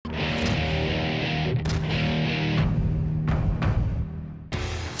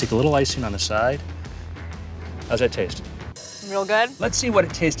Take a little icing on the side. How's that taste? Real good? Let's see what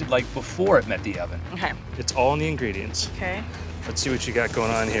it tasted like before it met the oven. Okay. It's all in the ingredients. Okay. Let's see what you got going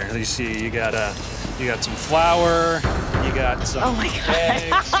on here. You see, you got some flour, you got some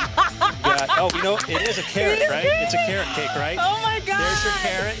eggs. Oh, you know, it is a carrot, right? It's a carrot cake, right? Oh my God. There's your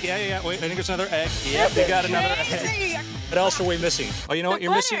carrot. Yeah. Wait, I think there's another egg. Yep, you got another egg. What else are we missing? Oh, you know what?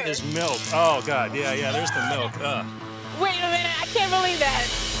 You're missing is milk. Oh God, yeah. There's the milk. Wait a minute, I can't believe that.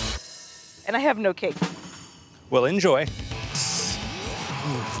 And I have no cake. Well, enjoy.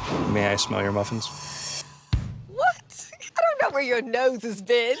 May I smell your muffins? What? I don't know where your nose has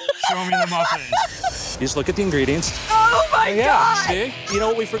been. Show me the muffins. Just look at the ingredients. Oh my God! See? You know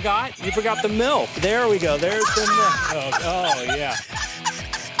what we forgot? You forgot the milk. There we go. There's the milk. Oh yeah.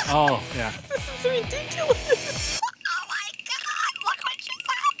 Oh yeah. This is ridiculous. Oh my God! Look what she's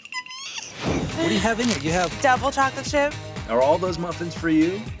happening. What do you have in it? You have. Double chocolate chip. Are all those muffins for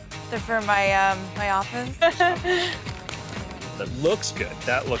you? They're for my my office. That looks good.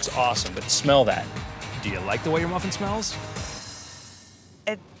 That looks awesome. But smell that. Do you like the way your muffin smells?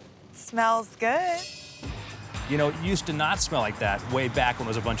 It smells good. You know, it used to not smell like that way back when it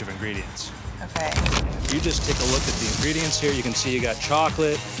was a bunch of ingredients. Okay. If you just take a look at the ingredients here, you can see you got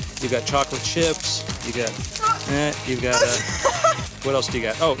chocolate, you got chocolate chips, you've got what else do you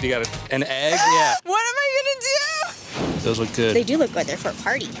got? Oh, you got an egg? Yeah. What am I gonna do? Those look good. They do look good. They're for a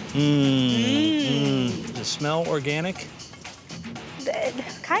party. Does it smell organic?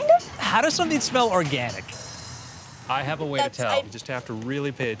 Kind of. How does something smell organic? I have a way to tell. I- You just have to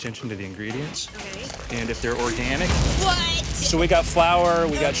really pay attention to the ingredients. Okay. And if they're organic. What? So we got flour,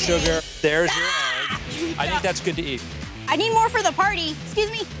 we got sugar. There's your egg. I think that's good to eat. I need more for the party.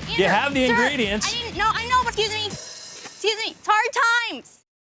 Excuse me. Andrew, You have the sir, ingredients. I know, but excuse me. It's hard times.